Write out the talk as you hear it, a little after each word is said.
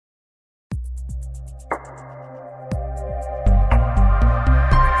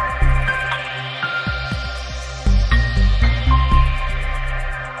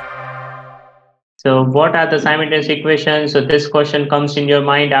So what are the simultaneous equations? So this question comes in your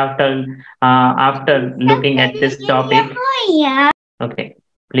mind after looking at this topic. Okay,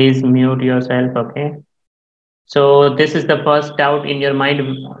 please mute yourself. Okay. So this is the first doubt in your mind,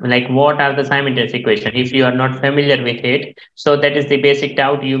 like what are the simultaneous equation? If you are not familiar with it, so that is the basic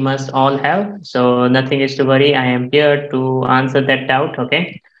doubt you must all have. So nothing is to worry. I am here to answer that doubt.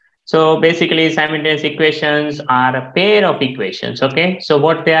 Okay. So basically simultaneous equations are a pair of equations. Okay. So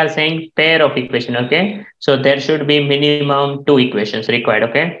what they are saying, pair of equation. Okay. So there should be minimum two equations required.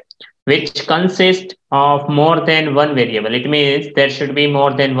 Okay, which consist of more than one variable. It means there should be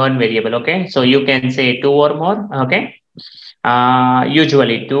more than one variable. Okay, so you can say two or more. Okay,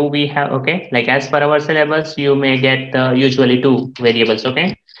 usually two we have. Okay, like as per our syllabus, you may get usually two variables.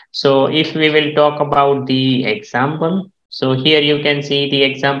 Okay, so if we will talk about the example, so here you can see the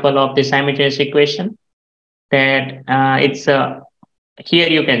example of the simultaneous equation that it's here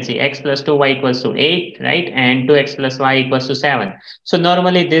you can see x plus 2y equals to 8, right? And 2x plus y equals to 7. So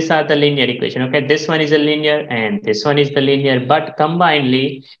normally these are the linear equation. Okay, this one is a linear and this one is the linear, but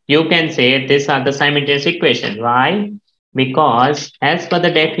combinedly you can say these are the simultaneous equation. Why? Because as per the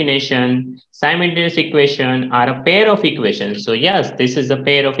definition, simultaneous equation are a pair of equations. So yes, this is a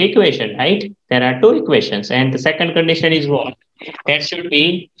pair of equation, right? There are two equations, and the second condition is what? There should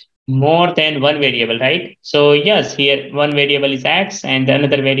be more than one variable, right? So yes, here one variable is x and the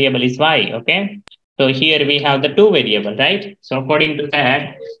another variable is y. Okay, so here we have the two variable, right? So according to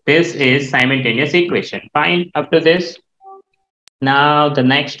that, this is simultaneous equation. Fine, up to this. Now the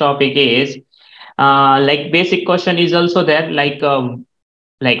next topic is like basic question is also there, like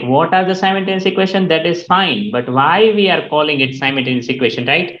what are the simultaneous equation? That is fine, but why we are calling it simultaneous equation,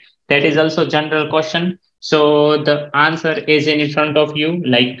 right? That is also general question. So the answer is in front of you,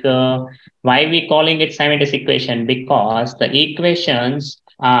 like why we calling it simultaneous equation? Because the equations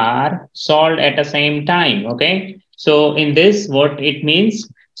are solved at the same time. Okay, so in this what it means,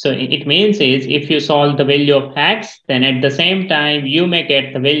 so it means is if you solve the value of x, then at the same time you may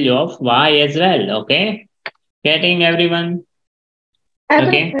get the value of y as well. Okay, getting everyone?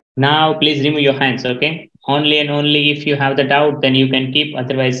 Okay, now please remove your hands. Okay, only and only if you have the doubt, then you can keep.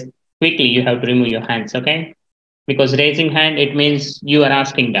 Otherwise, quickly you have to remove your hands. Okay, because raising hand, it means you are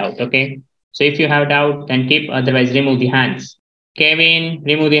asking doubt. Okay, so if you have doubt, then keep. Otherwise, remove the hands. Kevin,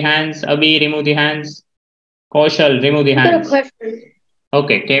 remove the hands. Abhi, remove the hands. Kaushal, remove the hands.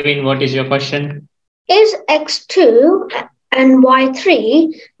 Okay, Kevin, what is your question? Is x2 and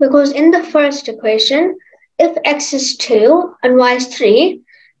y3, because in the first equation, if x is 2 and y is 3,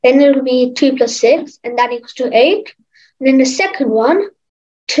 then it will be 2 plus 6, and that equals to 8. And then the second one,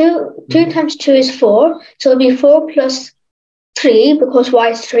 2 times 2 is 4, so it will be 4 plus 3, because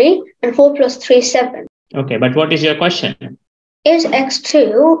y is 3, and 4 plus 3 is 7. Okay, but what is your question? Is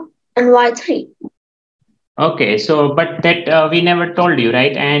x2 and y3? Okay, so but that we never told you,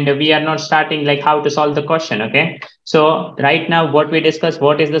 right? And we are not starting like how to solve the question. Okay, so right now what we discuss,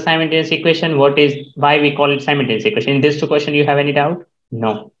 what is the simultaneous equation, what is why we call it simultaneous equation. In this two question, you have any doubt?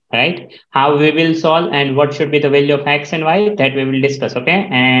 No, right? How we will solve and what should be the value of x and y, that we will discuss. Okay,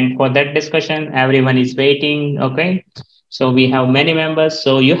 and for that discussion, everyone is waiting. Okay, so we have many members,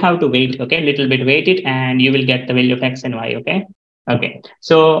 so you have to wait. Okay, little bit wait it, and you will get the value of x and y. Okay. Okay,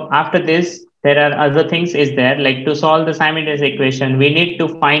 so after this, there are other things is there, like to solve the simultaneous equation, we need to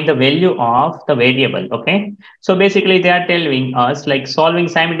find the value of the variable. Okay, so basically they are telling us like solving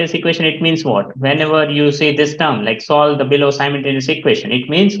simultaneous equation, it means what? Whenever you see this term, like solve the below simultaneous equation, it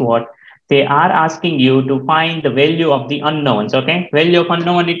means what? They are asking you to find the value of the unknowns. Okay, value of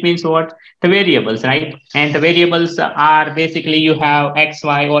unknown, it means what? The variables, right? And the variables are basically you have x,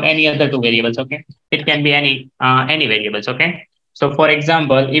 y, or any other two variables. Okay, it can be any variables. Okay, so for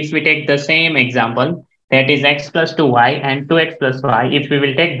example, if we take the same example, that is x plus 2y and 2x plus y, if we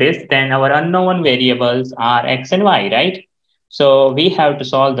will take this, then our unknown variables are x and y, right? So we have to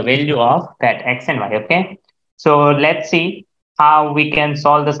solve the value of that x and y. Okay, so let's see how we can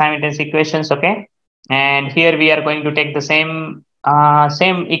solve the simultaneous equations. Okay, and here we are going to take the same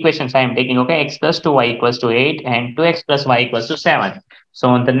equations I am taking. Okay, x plus 2y equals to 8 and 2x plus y equals to 7. So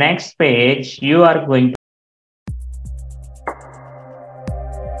on the next page, you are going to